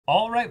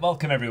Alright,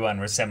 welcome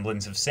everyone. We're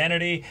Semblance of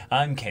Sanity.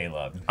 I'm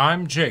Caleb.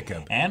 I'm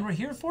Jacob. And we're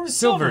here for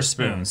Silver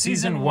Spoon,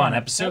 Season 1,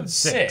 Episode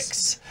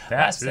 6.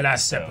 That's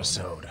last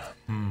episode.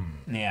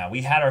 Yeah,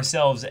 we had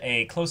ourselves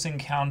a close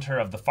encounter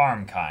of the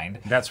farm kind.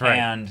 That's right.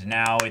 And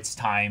now it's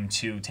time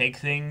to take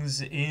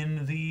things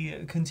in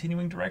the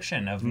continuing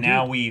direction of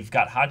now we've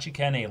got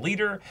Hachiken, a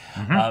leader,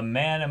 a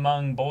man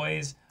among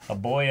boys, a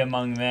boy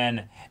among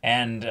men,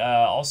 and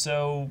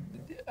also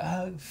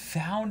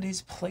found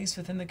his place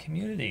within the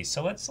community.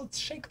 So let's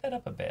shake that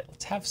up a bit.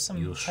 Let's have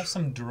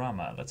some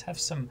drama. Let's have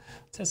some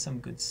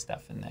good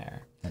stuff in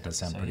there. That does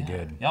sound pretty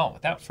good. No,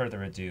 without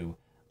further ado,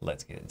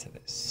 let's get into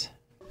this.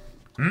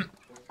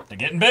 They're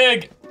getting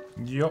big.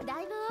 Yup.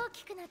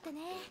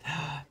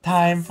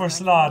 Time for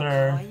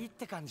slaughter.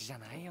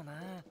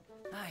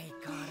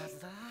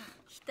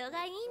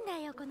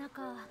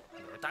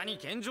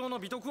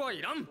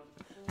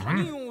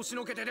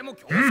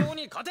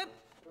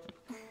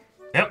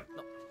 Yep.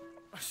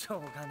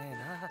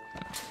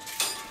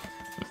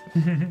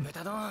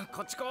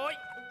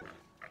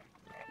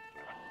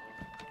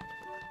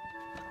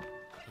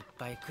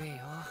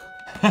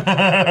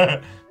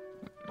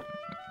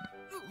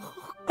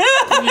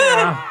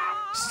 Yeah.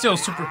 Still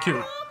super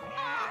cute.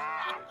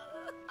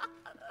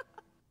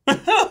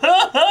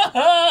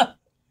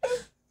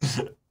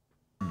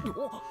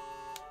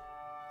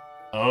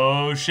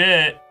 Oh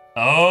shit.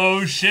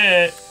 Oh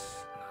shit.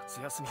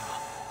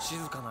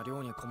 静かな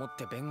寮にこもっ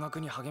て勉学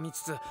に励み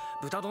つつ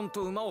豚丼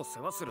と馬を世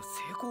話する成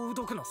功う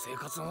どくの生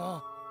活を。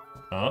あ、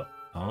あ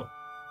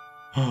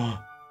きとくん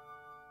は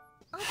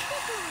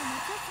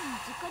夏休み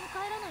実家に帰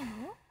らないの？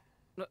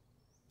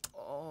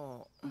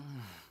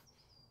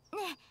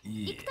ねえ、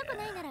行くとこ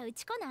ないならう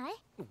ち来ない？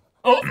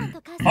お父さん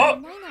と母さん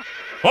いないの。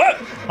What?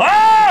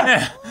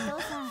 Ah!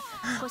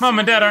 お父さん、Mom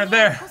and Dad aren't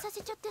there. 来さ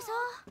せちゃってさ。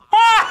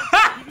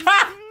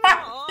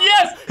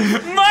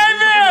Yes! My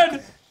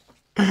man!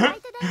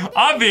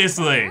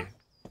 Obviously.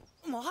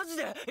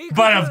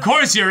 But of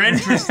course you're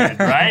interested,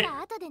 right?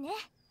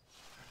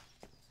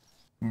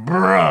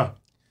 Bruh.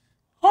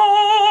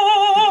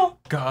 Oh!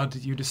 God,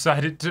 you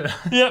decided to.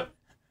 Yep.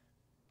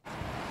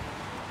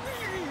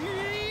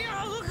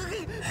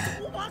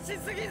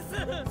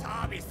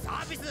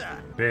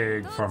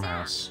 Big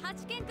farmhouse.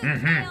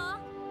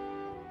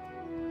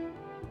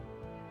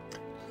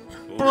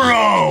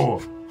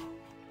 Bro!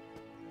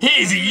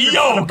 He's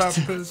yoked! About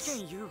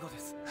this.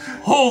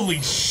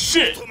 Holy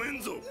shit! Oh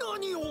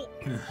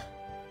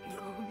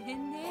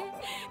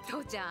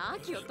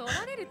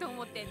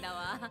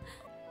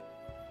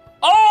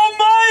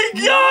my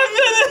god,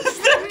 that is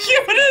the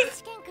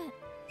cutest!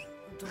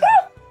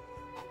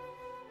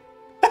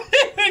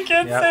 I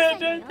can't say it,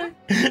 Jacob.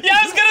 Yeah, I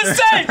was gonna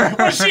say!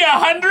 Was she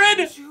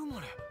 100?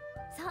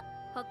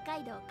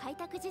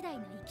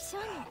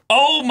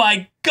 Oh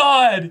my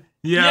god!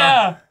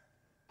 Yeah!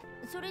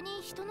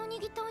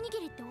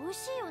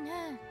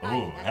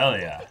 Oh, hell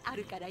yeah.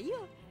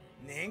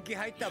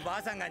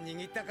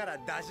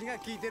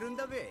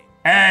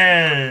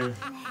 Hey!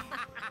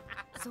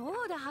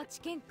 そうだ、ハチ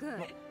ケン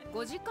君。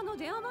ご実家の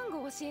電話番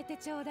号教えて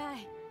ちょうだ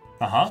い。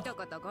 Uh-huh. 一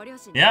言ご両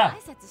親に Yeah.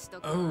 挨拶し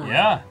とく。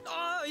 Yeah.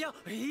 あ、いや、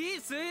い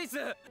いスイー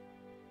ツ。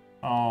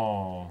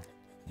 Oh.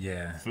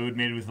 Yeah. Food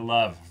made with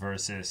love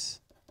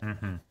versus,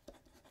 you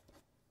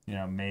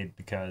know, made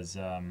because,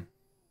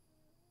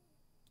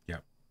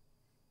 Yep.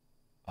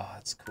 Oh,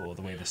 it's cool.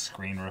 The way the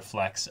screen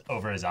reflects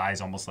over his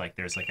eyes, almost like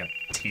there's like a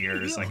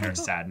tears, like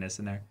there's sadness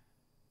in there.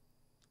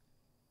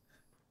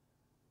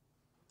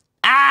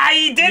 Ah,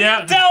 he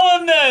didn't tell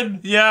him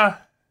then! Yeah.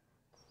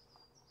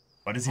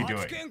 What is he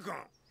doing?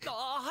 あ、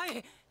は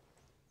い。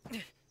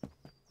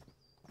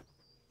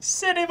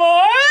 City boy!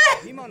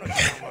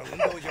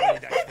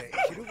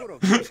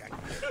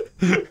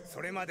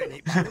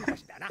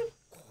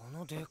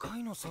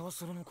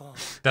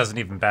 Doesn't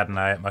even bat an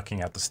eye at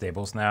mucking out the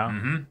stables now.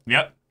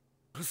 Yep.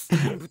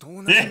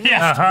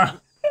 Yeah.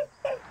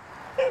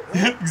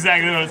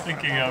 Exactly what I was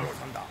thinking of.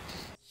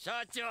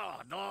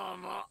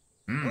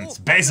 It's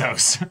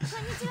Bezos.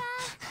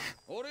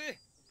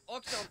 ア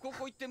キさん、こ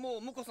こ行っても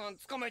うムコさん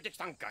捕まえてき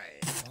たんかい。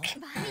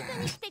バイ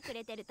トに来てく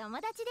れてる友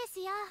達で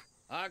すよ。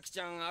アキち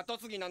ゃん、後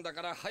継ぎなんだ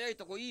から早い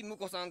とこいいム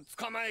コさん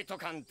捕まえと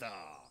かんと。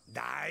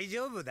大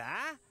丈夫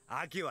だ。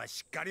アキは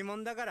しっかり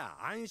者だから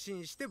安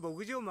心して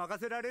牧場任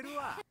せられる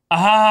わ。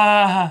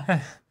Ah.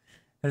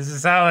 This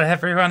is how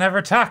everyone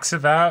ever talks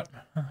about.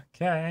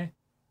 Okay.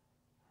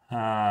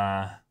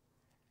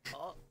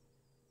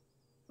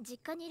 実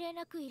家に連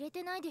絡入れ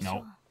てないでし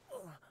ょ。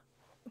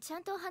ちゃ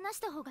んと話し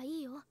た方が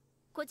いいよ。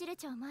こじれ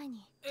ちゃう前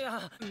に。いや、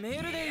メ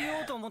ールで言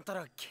おうと思った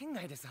ら県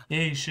外でさ。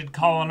Yeah, you should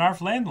call on our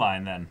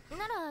landline then.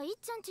 なら、いっ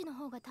ちゃんちの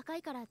方が高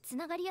いから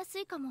繋がりやす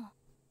いかも。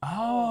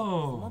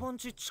Oh. ママん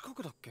ち近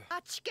くだっけ？あ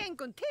ちけん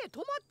くん手止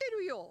まって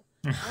るよ。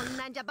こん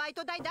なんじゃバイ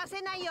ト代出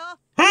せないよ。あ、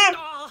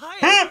はい。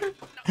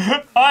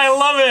I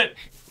love it.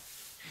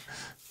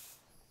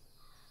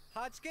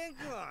 ハチケン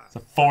君は It's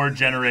a 4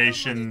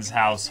 generations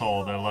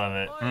household. I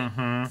love it.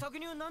 搾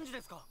乳何時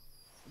ですか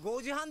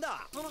？5時半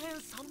だ。その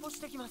辺散歩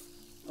してきます。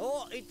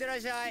お、行ってらっ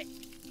しゃい。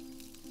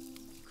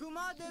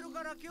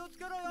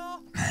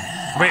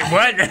Wait,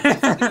 what?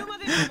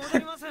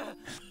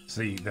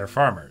 See, they're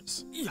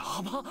farmers.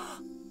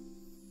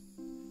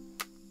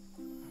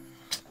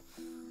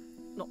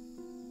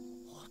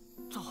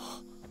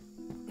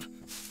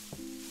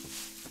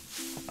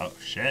 Oh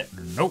shit.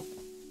 Nope.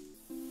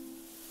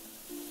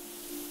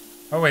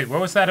 Oh wait, what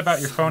was that about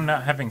your phone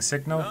not having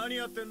signal?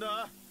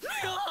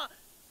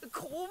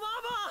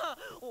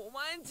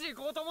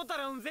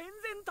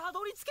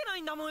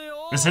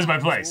 This is my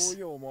place.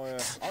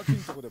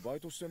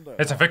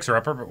 It's a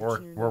fixer-upper, but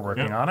we're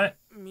working on it.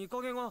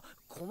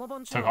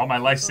 Took all my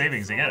life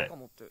savings to get it.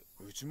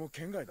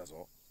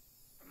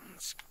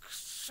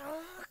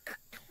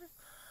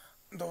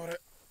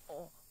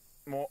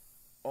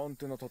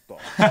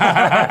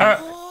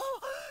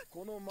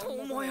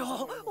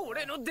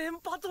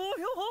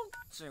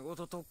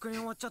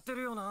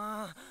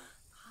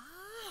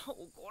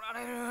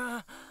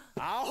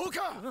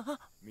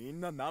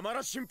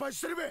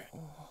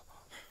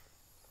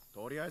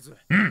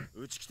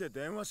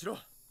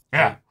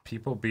 Yeah,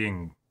 people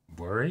being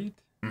worried?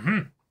 Oh.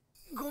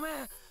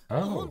 そ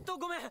んなのどう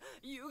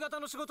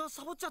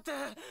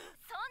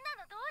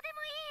で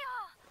もいいよ。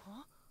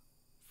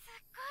すっ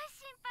ごい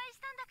心配し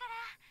たんだから。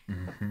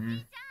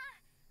兄ちゃん、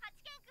ハ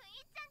チケンくんい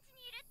っちゃん家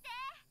にいるって。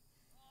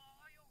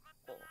よかっ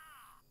たな。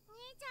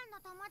兄ちゃんの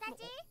友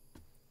達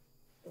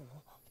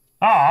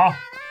Aw,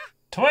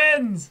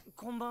 twins!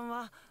 こんばん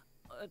は。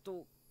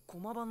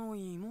駒場の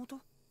妹？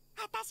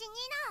私ニ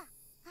ノ。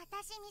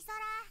私ミソラ。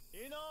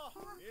いいの、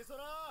ミソ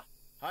ラ。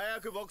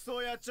早く牧草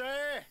やっちゃ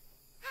え。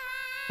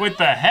With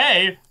the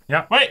hay?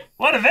 Yep. Wait,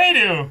 what do they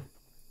do?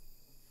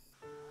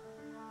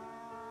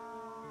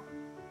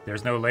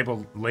 There's no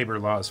labor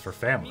laws for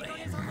family.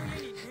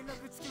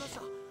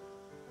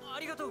 あ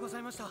りがとうござ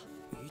いました。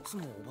いつ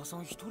もおばさ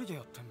ん一人で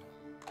やってん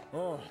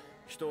の？おう、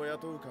人を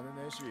雇う金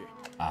ねえし、2、30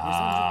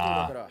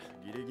頭だから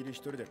ギリギリ一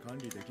人で管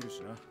理できる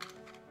しな。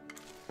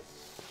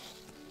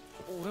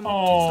俺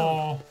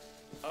も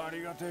Oh. あ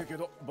りがてえけ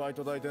どバイ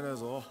ト代出ねえ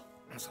ぞ。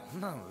そ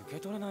んなん受け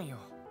取れないよ。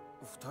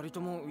二人と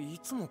もい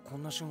つもこ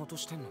んな仕事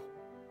してんの？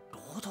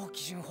労働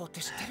基準法っ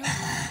て知ってる？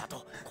あ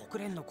と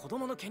国連の子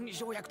供の権利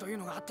条約という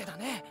のがあってだ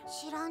ね。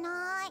知ら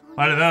ない。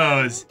 What are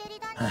those?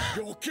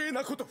 余計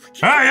なこと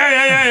吹き。 Hey,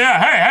 hey, hey,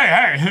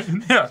 hey,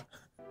 hey, hey!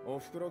 お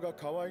袋が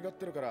可愛がっ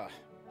てるから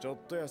ちょっ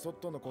とやそっ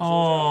との故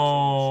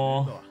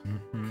障じゃ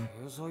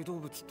経済動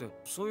物って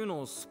そういう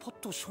のをスパッ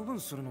と処分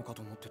するのか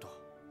と思ってた。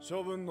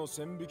処分の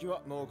線引き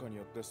は農家に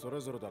よってそれ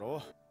ぞれだ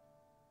ろ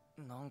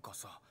う。なんか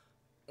さ、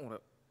俺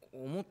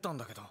思ったん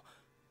だけど、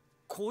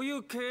こうい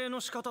う経営の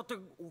仕方って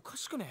おか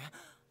しくね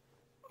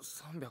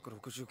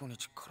？365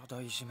日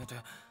体いじめて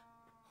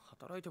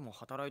働いても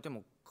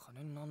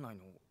金になんない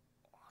の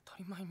当た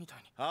り前みたい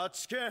に。ハ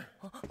チケン。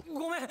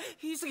ごめん、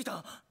言い過ぎ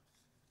た。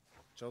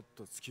ちょっ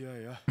と付き合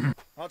えや。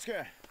ハチケ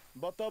ン、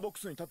バッターボック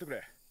スに立ってく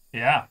れ。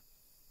 Yeah.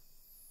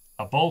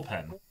 A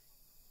bullpen.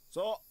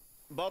 そ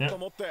う、バット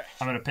持って。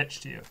I'm gonna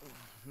pitch to you.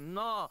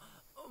 なあ、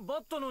バ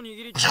ットの握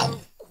りって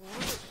これ。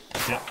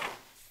 Yeah.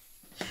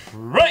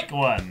 Strike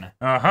one!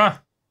 Uh-huh.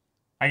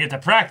 I get to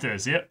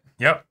practice, yep.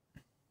 Yep.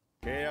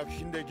 契約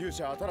品で牛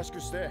舎新し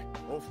くして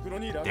お袋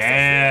に落札。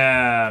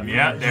 Damn!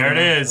 Yeah, there it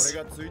is.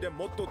 俺がついで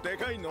もっとで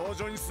かい農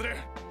場にする。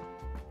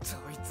ど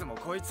いつも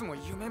こいつも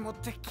夢持っ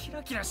てキ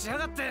ラキラしや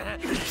がって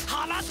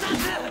腹立つ。う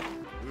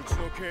ち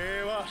の経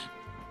営は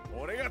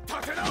俺が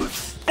立て直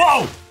す。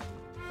 Whoa!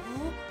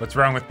 What's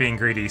wrong with being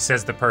greedy?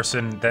 Says the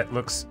person that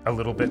looks a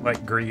little bit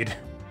like greed.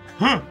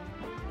 Huh.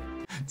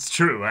 It's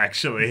true,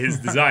 actually. His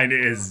design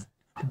is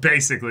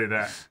basically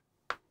that.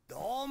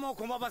 どうも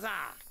駒場さん。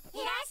い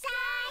らっし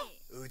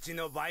ゃい。うち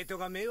のバイト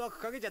が迷惑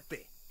かけちゃっ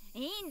て。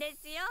いいんで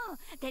すよ。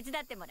手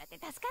伝ってもらって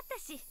助かった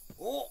し。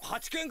お、ハ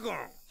チケン君。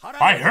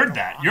I heard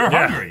that. You're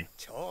hungry.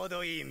 ちょう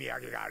どいい土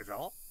産がある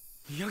ぞ。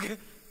土産？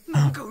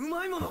なんかう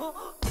まいもの？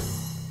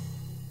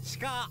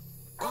鹿。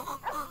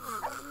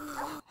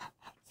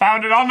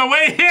Found it on the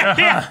way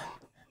here.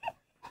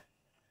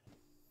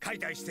 解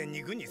体して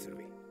肉にする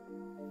べ。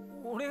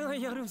俺が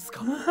やるんす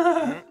か？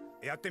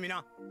やってみ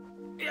な。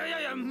い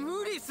や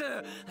無理っす。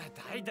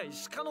代々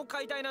鹿の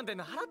解体なんて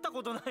習った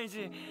ことない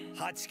し。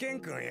ハチケン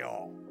君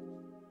よ。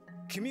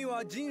君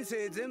は人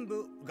生全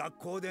部学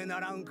校で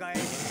習うんかい？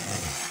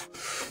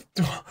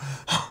そう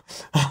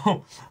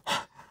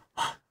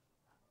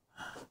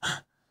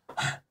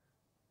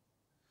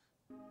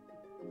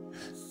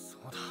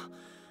だ。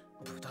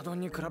豚丼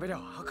に比べり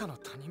ゃ赤の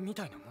他人み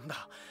たいなもん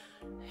だ。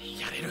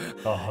やれる。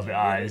Oh, the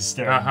eyes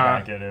staring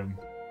back at him.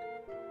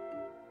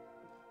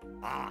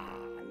 ああ、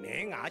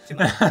目があっち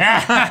ま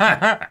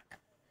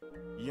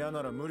う。嫌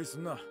なら無理す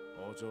んな。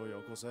包丁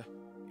よこせ。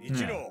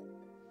一郎。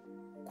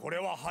これ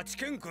はハチ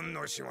ケン君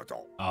の仕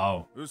事。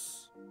Oh. うっ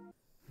す。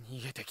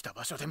逃げてきた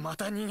場所でま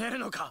た逃げる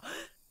のか。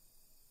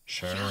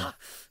Sure.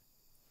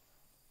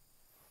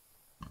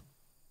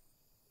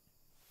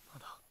 ま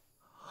だ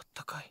あっ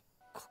たかい。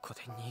ここ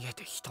で逃げ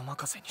て人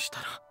任せにし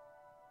たら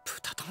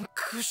豚丼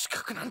食う資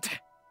格なんて。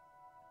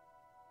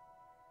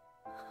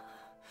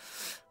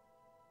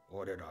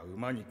俺ら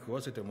馬に食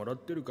わせてもらっ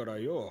てるから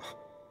よ。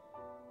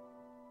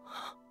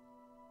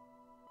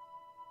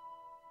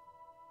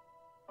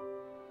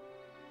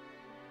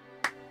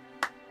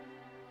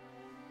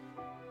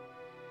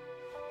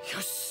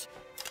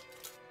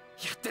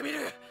てみ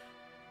る。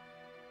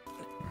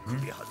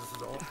首外す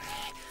ぞ。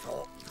そ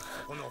う、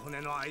この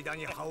骨の間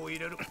に刃を入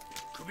れる。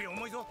首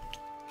重いぞ。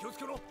気をつ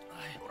けろ。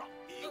ほら、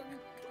いい。よし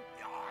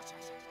よ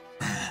しよし。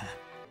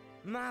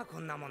まあこ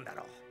んなもんだ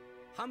ろう。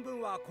半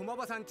分は駒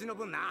場さんちの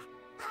分な。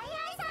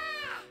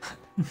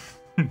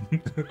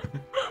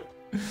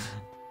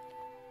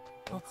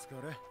お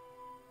疲れ。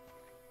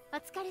お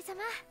疲れ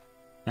様。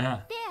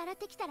 Yeah. 手洗っ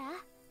てきたら？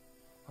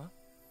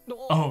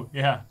 Oh,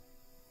 yeah.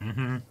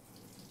 Mm-hmm.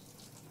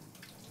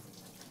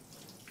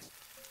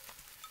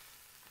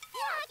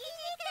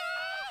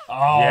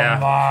 Oh Yeah.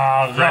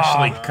 my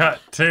Freshly god. cut,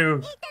 too.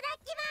 いただ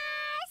きま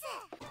す。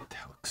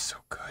 That looks so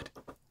good.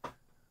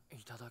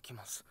 いただき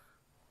ます。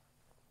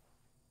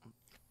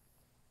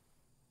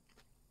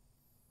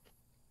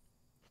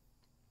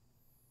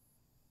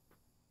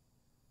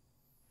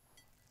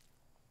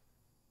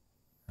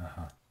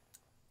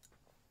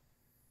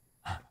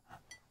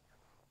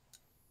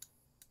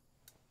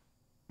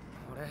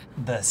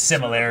 The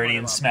similarity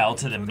in smell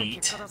to the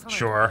meat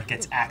Sure.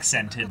 gets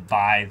accented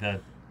by the.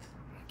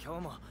 今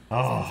日も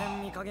Oh. 全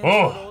然見加減の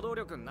労働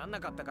力になんな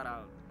かったか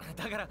ら、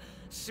だから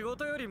仕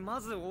事よりま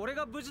ず俺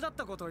が無事だっ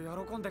たことを喜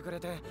んでくれ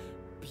て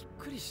びっ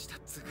くりしたっ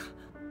つうか。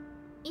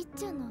いっ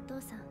ちゃんのお父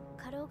さん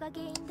過労が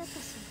原因だった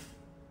し、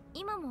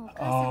今もお母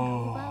さんが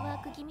オーバーワー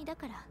ク気味だ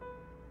から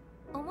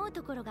思う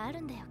ところがあ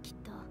るんだよ、きっ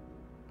と。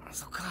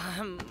そっか、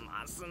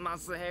ますま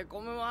すへこ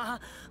むわ。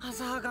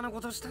浅はかな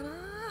ことしたな。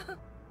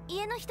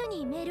家の人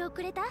にメールを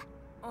くれた？うん、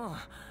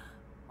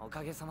お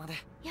かげさまで。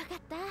よかっ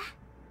た。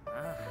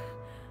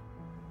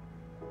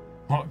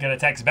 Won't get a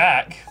text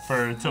back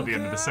for until the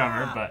end of the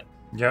summer, but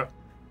Yep.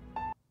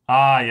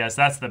 yes,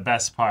 that's the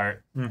best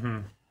part. Mm-hmm.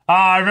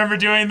 I remember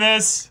doing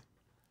this,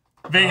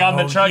 being on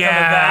the Oh, truck on the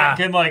yeah. back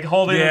and like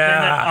holding the thing.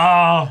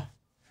 Yeah.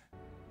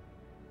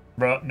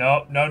 Bro,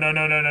 no, not a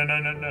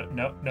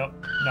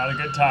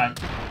good time.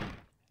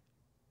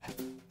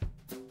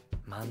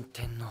 満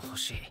天の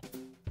星。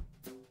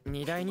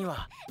荷台に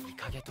はイ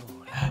カゲと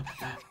俺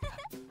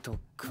と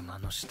熊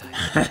の死体。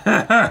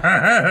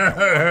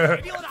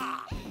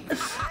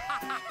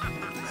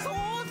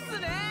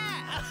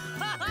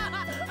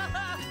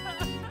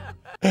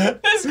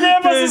This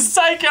grandma's a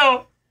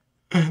psycho.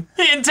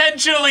 He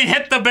intentionally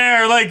hit the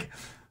bear, like,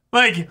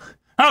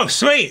 Oh,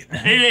 sweet.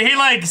 he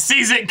like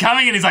sees it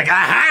coming and he's like,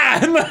 aha!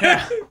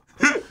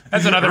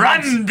 That's another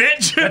Run,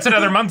 bitch! That's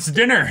another month's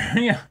dinner.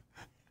 Yeah.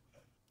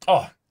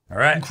 Oh, All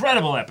right.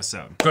 incredible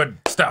episode. Good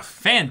stuff.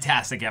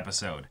 Fantastic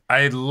episode.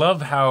 I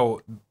love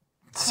how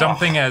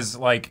something as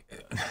like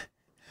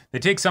they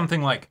take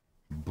something like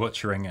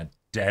butchering a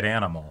dead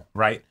animal,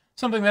 right?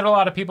 Something that a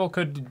lot of people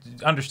could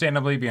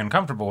understandably be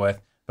uncomfortable with,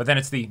 but then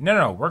it's the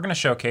no, we're going to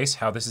showcase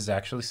how this is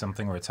actually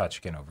something where it's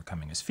Hachiken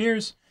overcoming his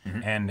fears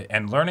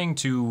and learning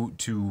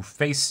to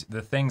face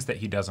the things that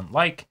he doesn't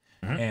like,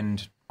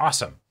 and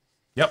awesome.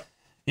 Yep.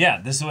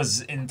 Yeah, this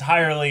was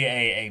entirely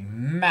a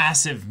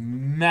massive,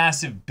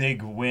 massive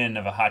big win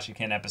of a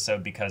Hachiken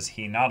episode because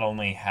he not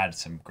only had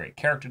some great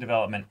character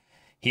development,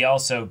 he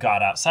also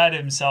got outside of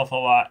himself a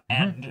lot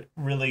and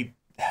really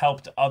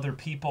helped other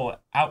people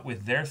out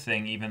with their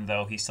thing, even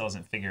though he still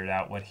hasn't figured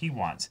out what he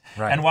wants.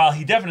 Right. And while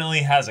he definitely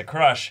has a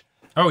crush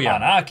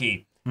on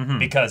Aki,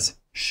 because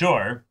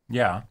sure,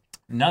 Yeah.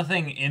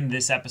 nothing in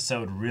this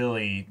episode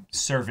really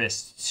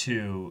serviced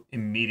to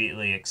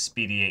immediately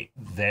expedite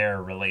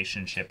their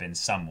relationship in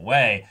some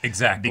way.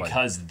 Exactly.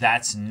 Because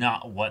that's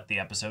not what the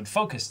episode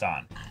focused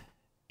on.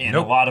 In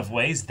Nope. a lot of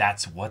ways,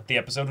 that's what the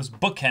episode was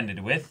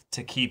bookended with,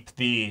 to keep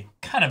the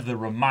kind of the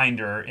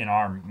reminder in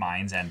our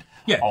minds and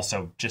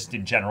also just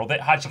in general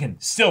that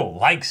Hachiken still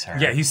likes her.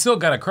 Yeah, he's still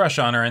got a crush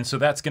on her, and so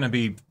that's going to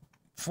be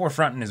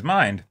forefront in his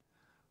mind.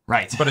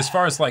 Right. But as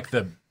far as like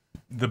the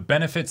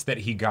benefits that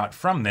he got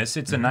from this,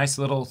 it's a nice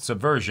little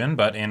subversion,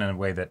 but in a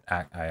way that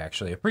I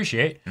actually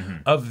appreciate,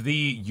 of the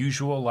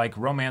usual like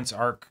romance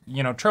arc,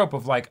 trope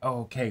of like,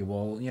 oh, okay,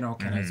 well,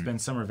 can I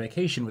spend summer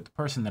vacation with the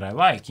person that I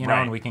like,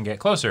 Right. and we can get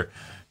closer.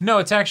 No,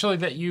 it's actually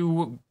that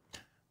you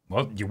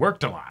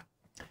worked a lot.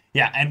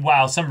 Yeah, and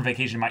while summer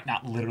vacation might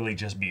not literally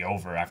just be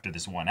over after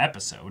this one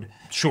episode,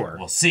 Sure.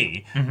 we'll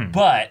see.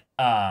 But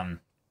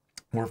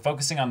we're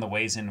focusing on the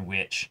ways in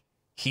which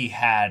he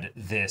had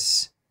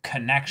this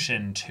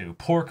connection to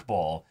Pork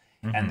Bowl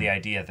and the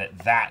idea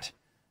that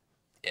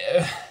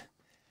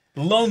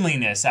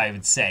loneliness, I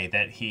would say,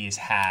 that he's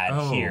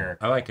had here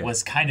I like it.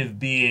 was kind of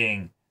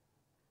being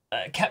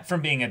kept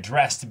from being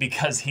addressed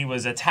because he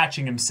was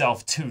attaching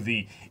himself to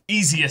the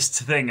easiest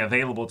thing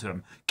available to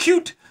him.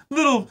 Cute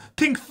little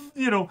pink,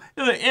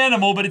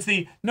 animal, but it's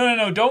the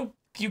no,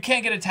 you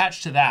can't get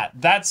attached to that.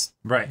 That's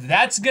Right.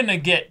 That's gonna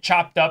get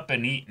chopped up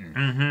and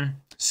eaten.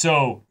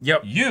 So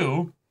Yep.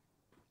 you,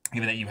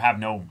 even that you have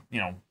no,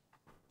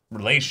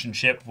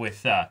 relationship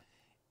with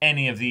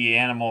any of the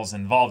animals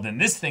involved in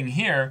this thing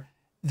here,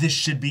 this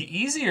should be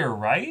easier,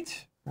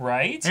 right?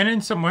 Right? And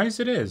in some ways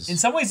it is. In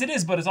some ways it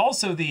is, but it's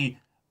also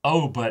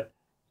but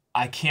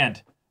I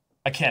can't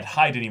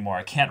hide anymore.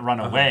 I can't run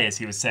away, as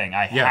he was saying.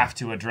 I have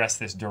to address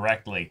this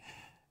directly.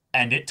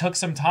 And it took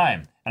some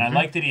time. And I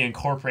like that he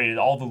incorporated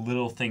all the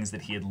little things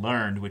that he had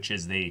learned, which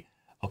is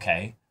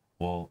okay,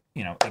 we'll,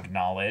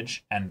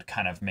 acknowledge and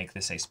kind of make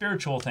this a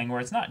spiritual thing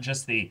where it's not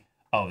just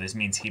this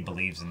means he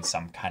believes in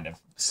some kind of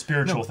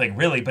spiritual thing,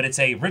 really, but it's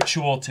a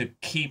ritual to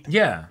keep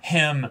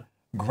him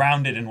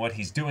grounded in what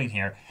he's doing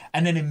here.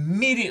 And then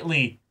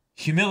immediately,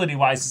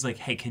 humility-wise, is like,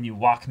 hey, can you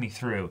walk me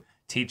through?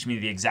 Teach me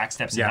the exact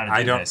steps of how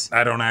to do this.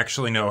 I don't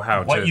actually know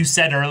how what you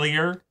said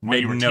earlier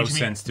made no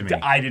sense to me.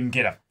 I didn't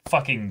get a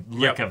fucking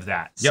lick of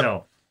that. Yep.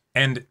 So,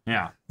 and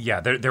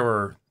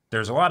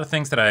there's a lot of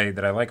things that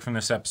I like from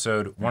this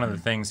episode. One of the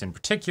things in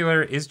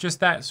particular is just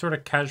that sort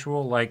of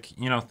casual,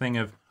 thing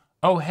of,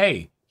 oh,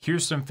 hey,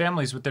 here's some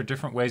families with their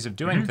different ways of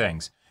doing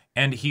things.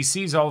 And he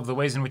sees all of the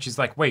ways in which he's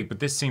like, wait, but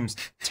this seems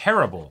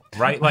terrible,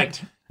 right? Like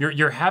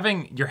you're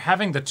having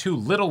the two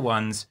little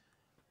ones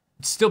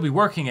still be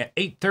working at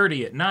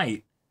 8:30 at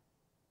night.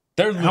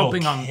 They're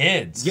helping little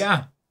kids.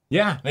 Yeah.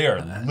 They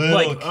are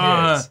little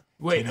kids.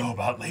 Wait, they know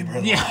about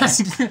labor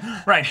laws.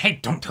 Right. Hey,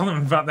 don't tell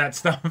them about that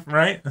stuff,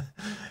 right?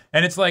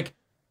 And it's like,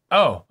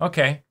 oh,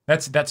 okay,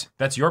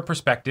 that's your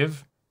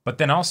perspective, but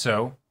then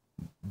also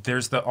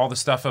there's all the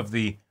stuff of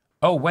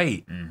oh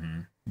wait,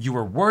 you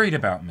were worried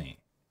about me.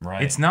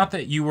 Right. It's not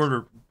that you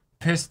were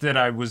pissed that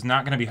I was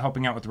not going to be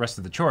helping out with the rest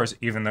of the chores,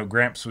 even though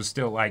Gramps was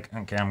still like,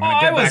 okay, I'm going to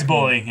get back. I was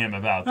bullying him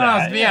about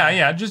that.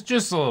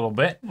 Just a little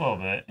bit. A little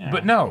bit, yeah.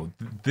 But no,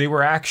 they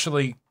were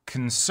actually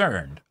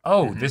concerned.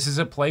 Oh, this is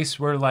a place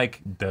where,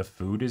 the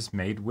food is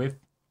made with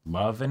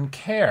love and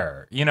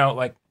care.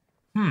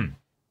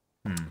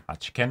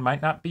 Hachiken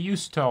might not be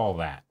used to all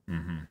that.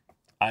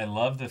 I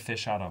love the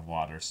fish out of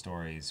water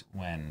stories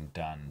when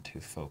done to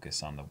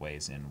focus on the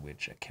ways in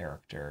which a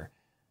character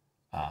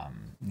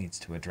needs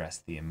to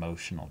address the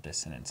emotional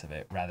dissonance of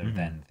it rather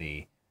than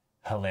the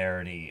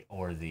hilarity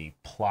or the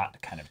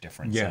plot kind of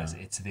differences.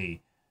 It's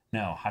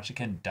no,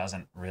 Hachiken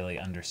doesn't really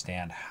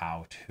understand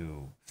how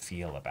to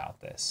feel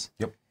about this.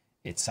 Yep.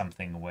 It's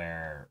something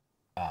where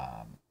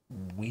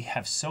we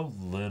have so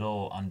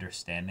little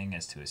understanding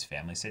as to his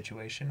family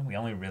situation. We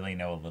only really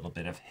know a little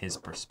bit of his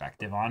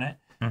perspective on it.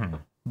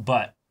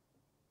 But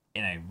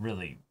in a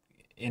really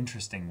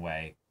interesting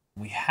way,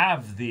 we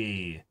have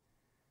the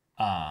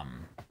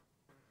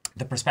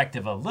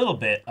perspective a little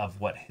bit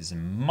of what his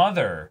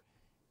mother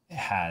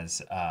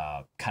has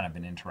kind of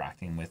been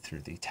interacting with through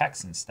the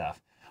texts and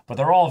stuff. But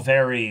they're all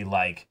very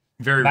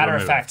matter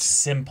of fact,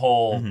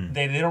 simple.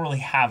 They don't really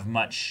have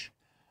much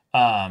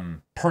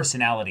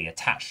personality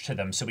attached to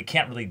them, so we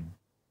can't really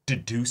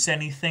deduce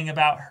anything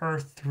about her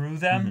through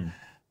them.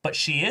 But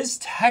she is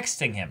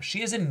texting him.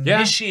 She is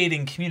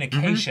initiating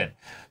communication.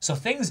 So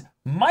things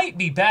might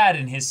be bad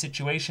in his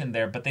situation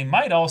there, but they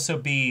might also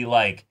be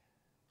they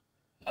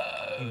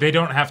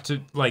don't have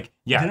to they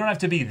don't have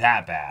to be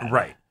that bad.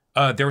 Right.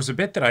 There was a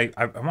bit that I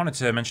wanted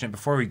to mention it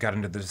before we got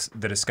into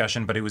the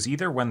discussion, but it was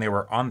either when they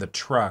were on the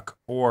truck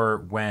or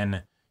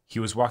when he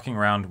was walking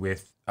around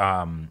with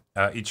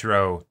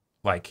Ichiro,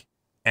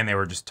 and they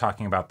were just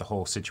talking about the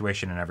whole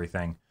situation and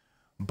everything.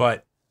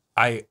 But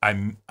I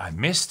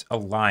missed a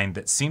line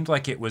that seemed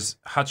like it was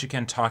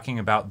Hachiken talking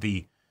about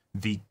the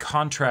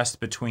contrast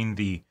between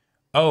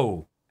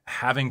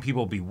having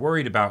people be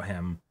worried about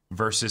him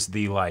versus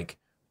the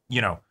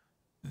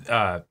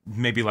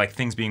maybe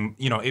things being,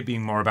 it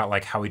being more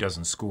about how he does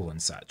in school and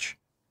such.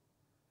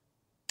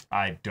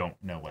 I don't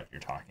know what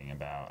you're talking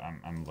about.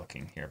 I'm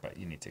looking here, but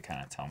you need to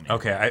kind of tell me.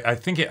 Okay, I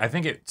think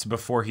it's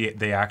before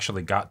they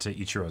actually got to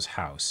Ichiro's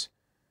house.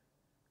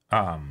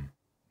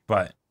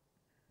 But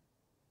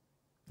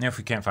if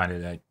we can't find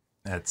it,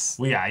 that's.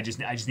 Well, yeah, I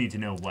just need to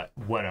know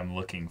what I'm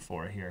looking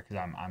for here because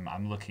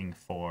I'm looking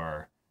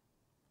for.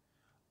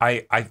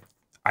 I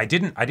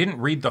didn't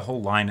read the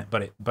whole line,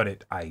 but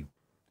I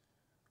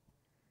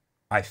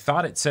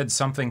thought it said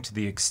something to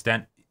the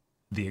extent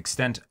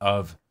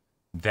of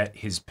that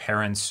his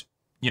parents,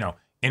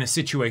 in a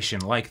situation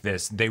like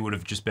this, they would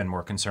have just been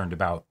more concerned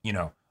about,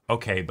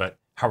 okay, but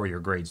how are your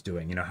grades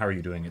doing? How are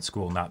you doing at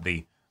school? Not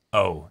the,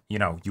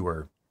 you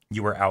were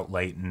out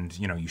late and,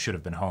 you should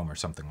have been home or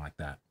something like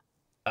that.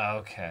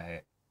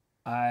 Okay.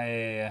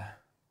 I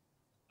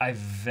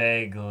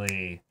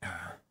vaguely.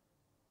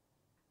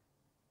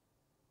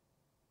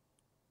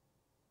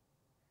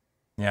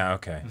 Yeah,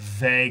 okay.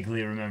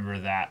 Vaguely remember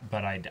that,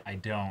 but I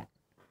don't.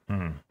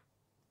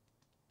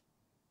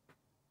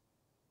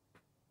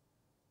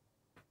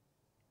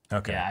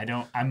 Okay. Yeah, I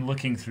don't. I'm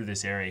looking through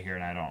this area here,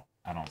 and I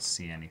don't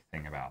see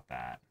anything about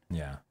that.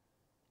 Yeah.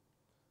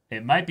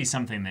 It might be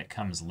something that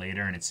comes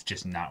later, and it's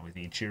just not with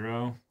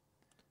Ichiro.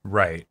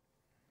 Right.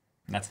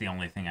 That's the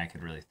only thing I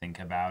could really think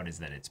about is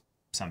that it's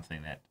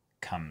something that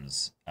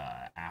comes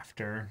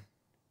after.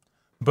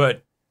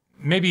 But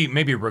maybe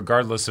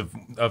regardless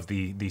of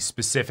the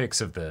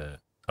specifics of the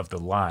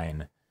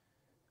line,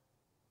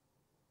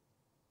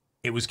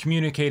 it was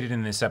communicated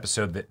in this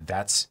episode that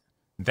that's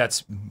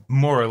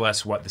more or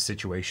less what the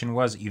situation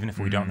was, even if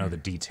we don't know the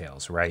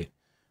details, right?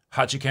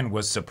 Hachiken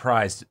was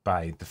surprised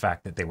by the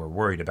fact that they were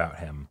worried about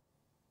him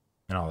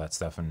and all that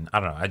stuff. And I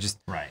don't know, I just,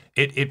 right.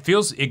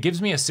 It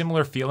gives me a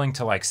similar feeling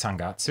to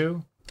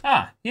Sangatsu,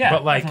 Yeah,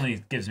 but like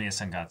definitely gives me a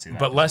Sengatsu.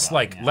 But less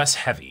yeah. less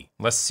heavy,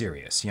 less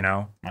serious, you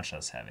know? Much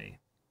less heavy.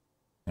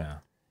 Yeah.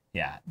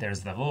 Yeah,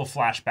 there's the little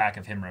flashback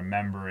of him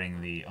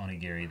remembering the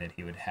onigiri that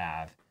he would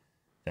have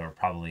that were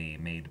probably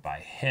made by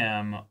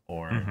him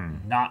or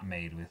not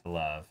made with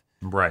love.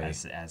 Right.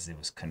 As it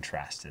was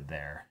contrasted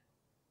there.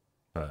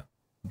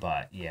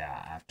 But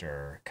yeah,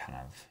 after kind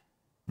of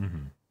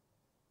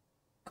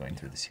going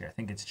through this here, I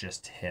think it's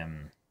just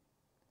him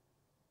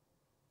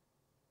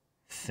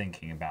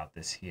thinking about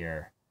this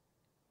here.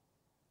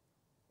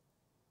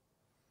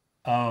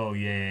 Oh,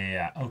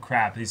 yeah. Oh,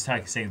 crap. He's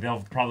saying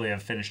they'll probably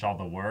have finished all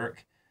the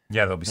work.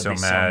 Yeah, they'll be so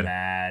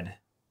mad.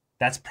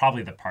 That's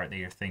probably the part that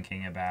you're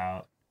thinking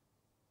about.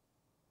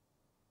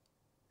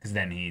 Because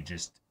then he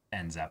just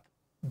ends up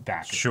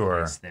back at the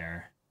place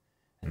there.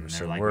 And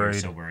they're like, we're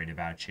so worried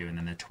about you. And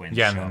then the twins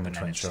show up. And then the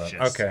twins show up.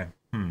 Just... Okay.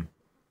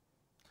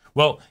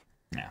 Well,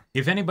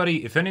 if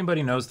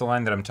anybody knows the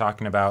line that I'm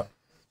talking about,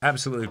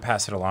 absolutely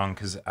pass it along,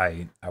 because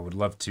I would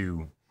love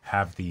to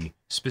have the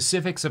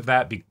specifics of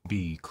that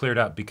be cleared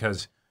up,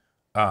 because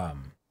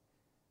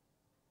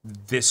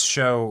this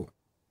show,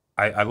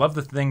 I love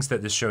the things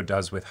that this show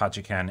does with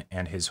Hachiken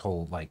and his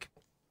whole like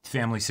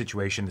family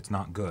situation that's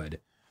not good,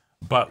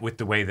 but with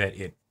the way that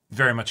it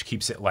very much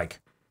keeps it like,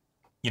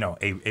 you know,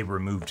 a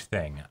removed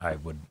thing. I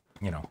would,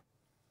 you know.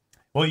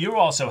 Well, you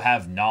also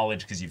have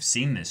knowledge because you've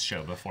seen this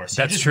show before,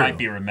 so That's you just true. might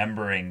be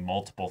remembering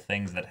multiple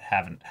things that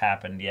haven't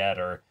happened yet,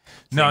 or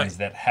things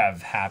that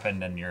have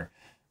happened, and you're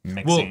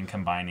mixing and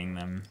combining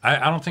them.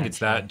 I don't think it's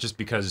that, just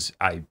because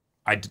I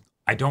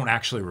don't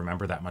actually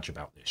remember that much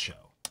about this show.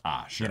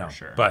 Sure, you know,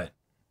 sure. But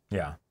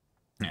yeah.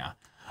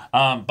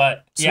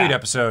 But Sweet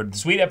episode.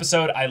 Sweet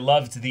episode. I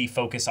loved the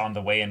focus on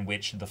the way in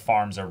which the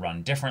farms are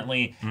run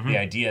differently. The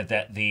idea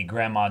that the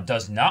grandma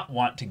does not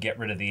want to get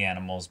rid of the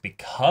animals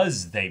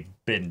because they've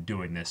been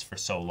doing this for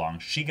so long.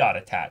 She got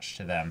attached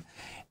to them.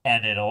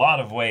 And in a lot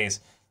of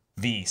ways,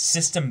 the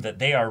system that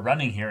they are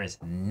running here is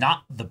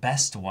not the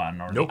best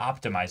one or the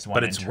optimized one.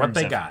 But it's what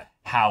they got.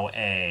 How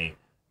a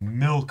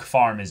milk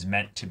farm is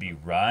meant to be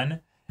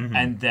run.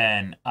 And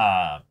then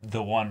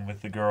the one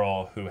with the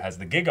girl who has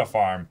the Giga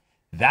farm,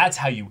 that's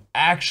how you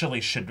actually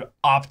should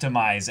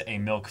optimize a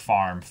milk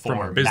farm for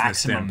from a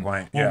business maximum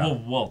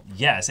standpoint. Well,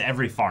 yes,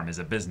 every farm is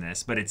a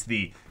business, but it's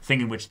the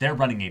thing in which they're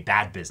running a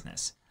bad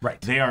business.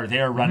 Right. They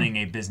are running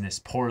a business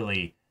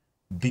poorly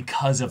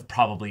because of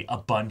probably a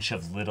bunch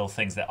of little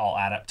things that all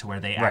add up to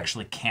where they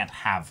actually can't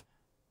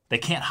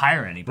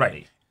hire anybody.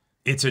 Right.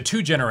 It's a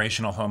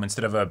 2-generational home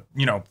instead of a,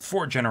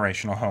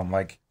 4-generational home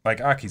like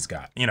Aki's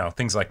got,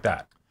 things like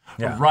that.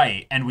 Yeah.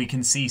 Right. And we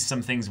can see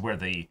some things where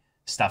the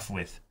stuff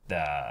with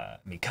the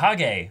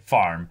Mikage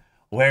farm,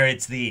 where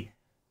it's the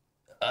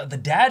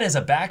dad has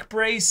a back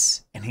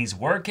brace and he's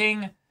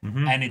working,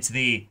 and it's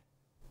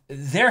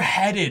they're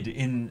headed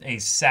in a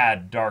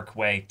sad, dark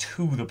way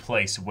to the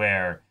place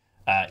where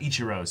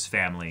Ichiro's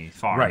family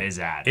farm is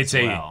at.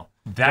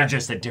 They're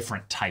just a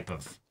different type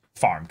of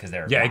farm because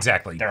they're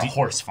exactly. They're a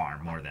horse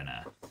farm more than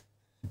a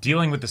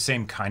dealing with the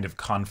same kind of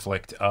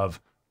conflict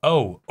of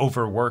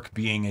overwork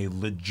being a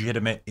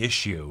legitimate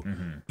issue,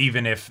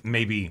 even if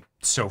maybe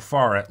so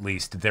far at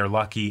least they're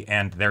lucky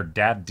and their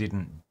dad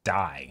didn't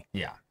die.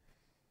 Yeah.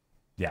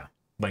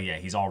 But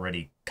he's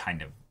already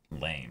kind of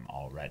lame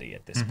already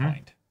at this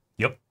point.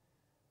 Yep.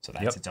 So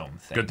that's its own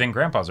thing. Good thing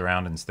Grandpa's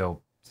around and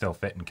still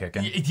fit and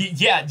kicking.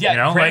 Yeah.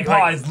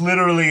 Grandpa is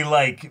literally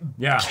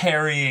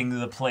carrying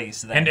the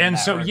place. And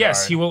so regard.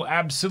 Yes, he will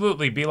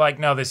absolutely be like,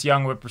 no, this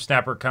young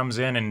whippersnapper comes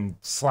in and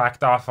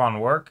slacked off on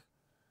work.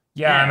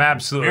 Yeah, I'm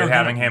absolutely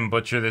having him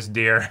butcher this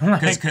deer.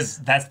 Because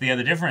that's the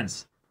other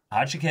difference.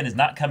 Hachiken is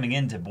not coming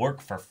in to work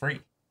for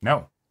free.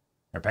 No,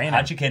 they're paying him.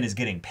 Hachiken is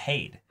getting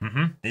paid.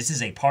 This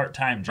is a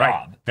part-time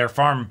job. Right. Their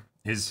farm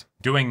is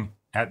doing,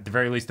 at the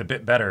very least, a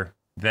bit better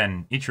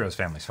than Ichiro's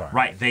family's farm.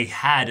 Right. They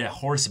had a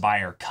horse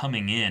buyer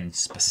coming in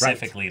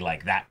specifically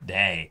like that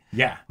day.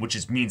 Yeah.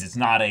 Which means it's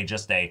not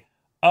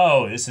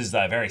this is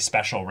a very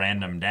special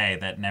random day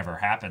that never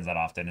happens that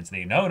often. It's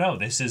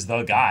this is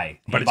the guy.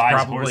 He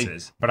buys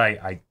horses. But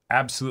I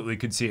absolutely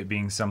could see it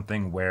being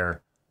something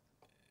where,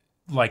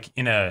 like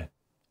in a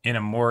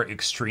more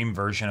extreme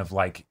version of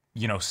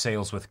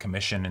sales with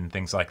commission and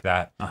things like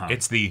that.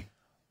 It's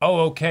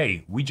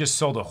okay, we just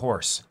sold a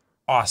horse.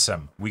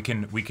 Awesome. We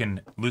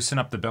can loosen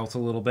up the belt a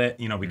little bit.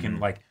 We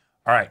can all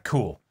right,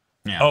 cool.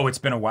 Yeah. Oh, it's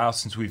been a while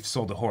since we've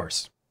sold a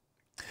horse.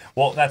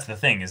 Well, that's the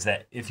thing, is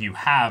that if you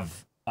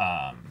have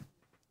a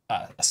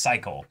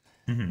cycle,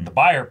 the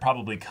buyer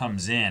probably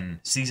comes in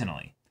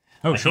seasonally.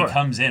 Oh, sure. He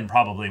comes in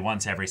probably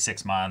once every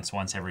 6 months,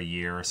 once every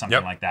year, or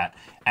something like that,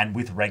 and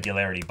with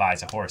regularity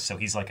buys a horse. So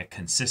he's like a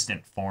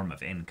consistent form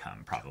of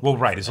income, probably. Well,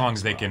 right, as long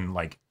as they can,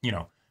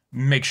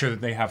 make sure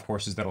that they have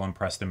horses that'll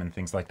impress them and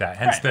things like that.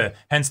 Hence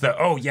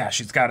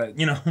she's got a,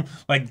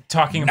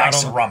 talking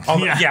nice about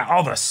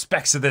all the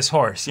specs of this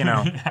horse,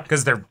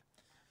 because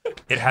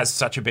it has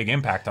such a big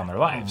impact on their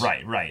lives.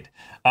 Right.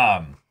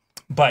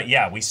 But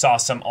yeah, we saw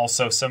some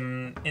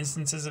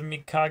instances of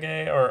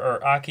Mikage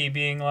or Aki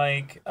being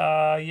like,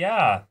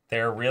 yeah,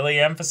 they're really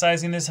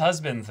emphasizing this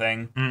husband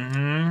thing.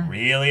 Mm-hmm.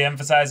 Really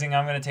emphasizing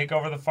I'm going to take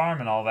over the farm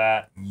and all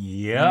that.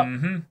 Yep.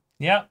 Mm-hmm.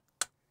 Yep.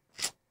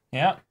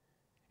 Yep.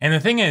 And the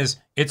thing is,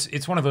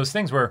 it's one of those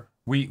things where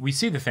we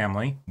see the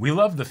family, we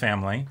love the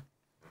family,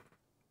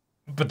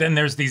 but then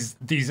there's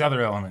these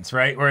other elements,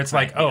 right? Where it's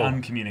like, the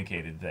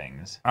uncommunicated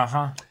things.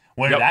 Uh-huh.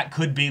 Where that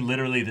could be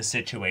literally the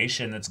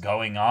situation that's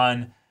going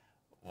on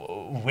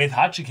with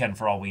Hachiken,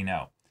 for all we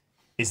know,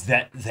 is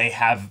that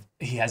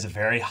he has a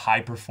very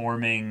high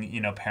performing,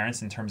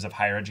 parents in terms of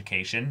higher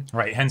education.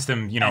 Right. Hence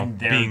them,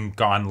 being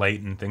gone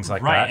late and things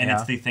like that. Right. And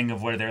it's the thing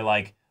of where they're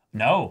like,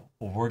 no,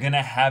 we're going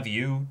to have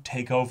you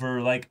take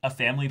over like a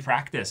family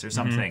practice or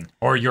something.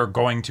 Mm-hmm. Or you're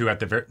going to at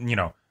the very,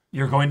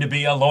 you're going to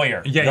be a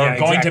lawyer. Yeah, you're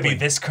going exactly. to be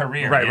this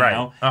career. Right, you right.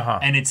 know? Uh-huh.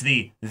 And it's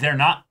they're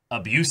not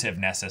abusive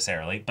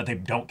necessarily, but they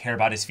don't care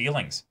about his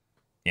feelings.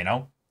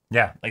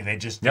 Yeah. Like they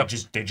just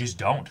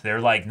don't. They're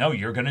like, no,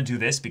 you're gonna do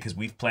this because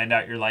we've planned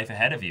out your life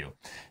ahead of you.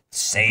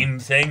 Same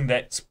thing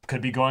that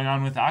could be going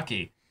on with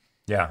Aki.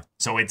 Yeah.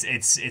 So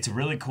it's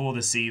really cool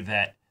to see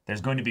that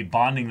there's going to be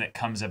bonding that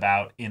comes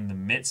about in the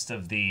midst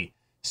of the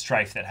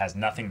strife that has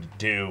nothing to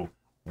do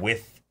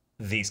with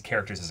these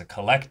characters as a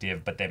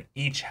collective, but them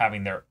each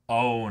having their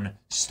own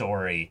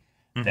story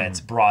that's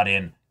brought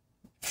in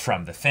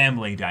from the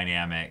family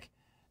dynamic.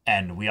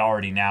 And we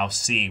already now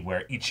see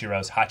where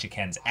Ichiro's,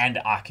 Hachiken's, and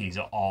Aki's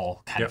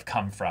all kind of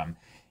come from.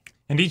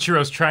 And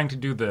Ichiro's trying to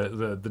do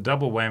the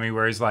double whammy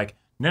where he's like,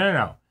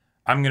 no.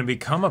 I'm going to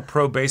become a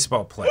pro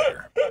baseball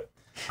player.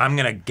 I'm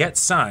going to get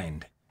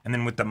signed. And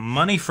then with the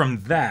money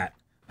from that,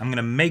 I'm going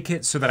to make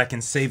it so that I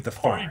can save the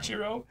farm. Poor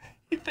Ichiro.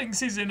 He thinks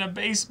he's in a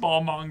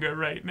baseball manga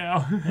right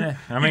now.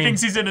 I mean, he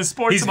thinks he's in a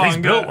sports manga.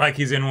 He's built like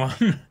he's in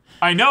one.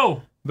 I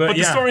know. But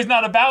yeah. the story's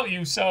not about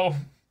you, so...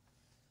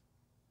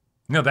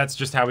 No, that's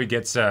just how he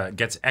gets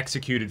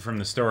executed from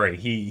the story.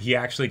 He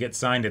actually gets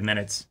signed, and then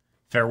it's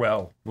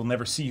farewell. We'll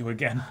never see you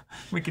again.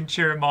 We can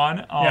cheer him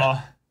on. Oh,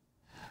 Yeah.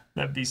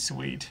 That'd be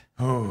sweet.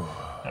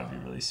 That'd be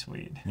really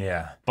sweet.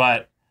 Yeah.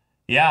 But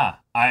yeah,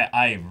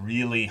 I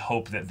really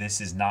hope that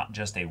this is not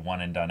just a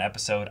one and done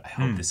episode. I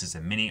hope this is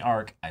a mini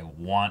arc. I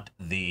want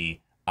the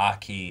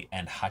Aki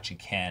and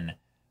Hachiken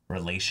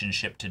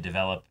relationship to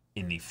develop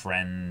in the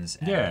friends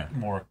and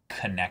more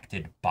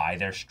connected by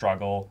their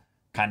struggle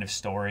kind of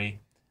story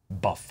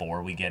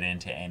before we get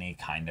into any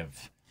kind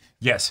of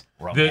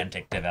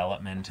romantic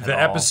development. The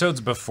episodes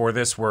before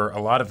this were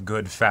a lot of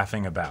good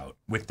faffing about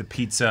with the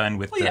pizza and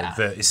with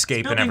the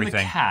escape and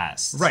everything. The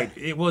cast. Right.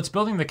 It's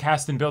building the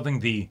cast and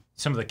building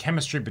some of the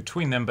chemistry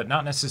between them, but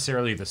not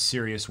necessarily the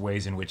serious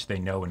ways in which they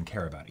know and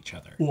care about each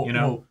other.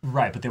 Well,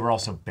 right, but they were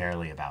also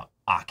barely about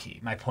Aki.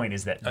 My point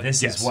is that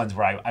this is ones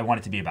where I want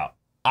it to be about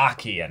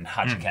Aki and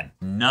Hachiken,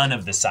 none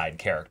of the side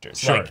characters.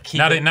 Sure, like,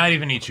 not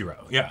even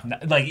Ichiro. Yeah,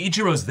 like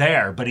Ichiro's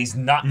there, but he's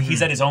not.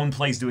 He's at his own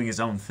place doing his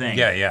own thing.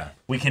 Yeah.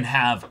 We can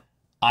have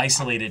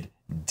isolated,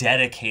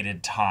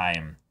 dedicated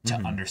time to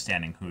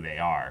understanding who they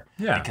are.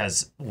 Yeah,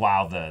 because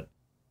while the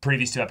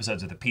previous two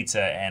episodes of the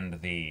pizza and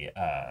the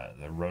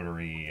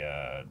rotary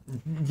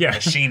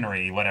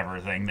machinery, whatever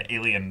thing, the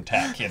alien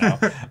tech,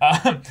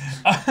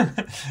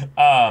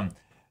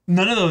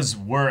 none of those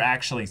were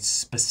actually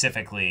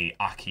specifically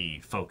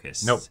Aki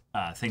focused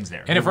things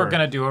there. And if we're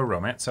going to do a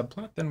romance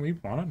subplot, then we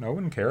want to know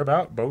and care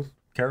about both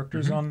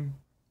characters on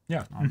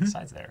the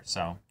sides there.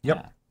 So, Yep.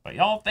 yeah. But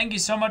y'all, thank you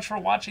so much for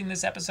watching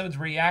this episode's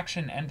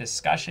reaction and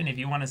discussion. If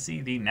you want to see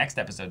the next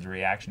episode's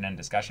reaction and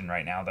discussion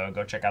right now, though,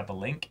 go check out the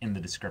link in the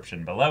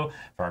description below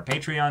for our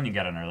Patreon. You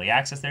got an early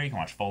access there. You can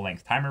watch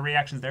full-length timer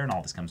reactions there, and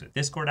all this comes with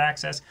Discord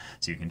access,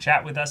 so you can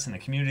chat with us in the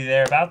community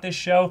there about this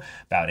show,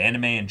 about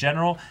anime in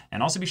general,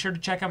 and also be sure to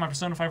check out my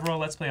Persona 5 Royal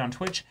Let's Play on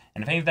Twitch,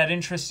 and if any of that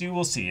interests you,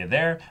 we'll see you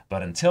there.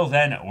 But until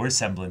then, we're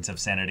Semblance of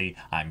Sanity.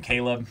 I'm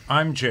Caleb.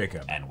 I'm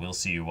Jacob. And we'll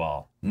see you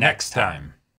all next time.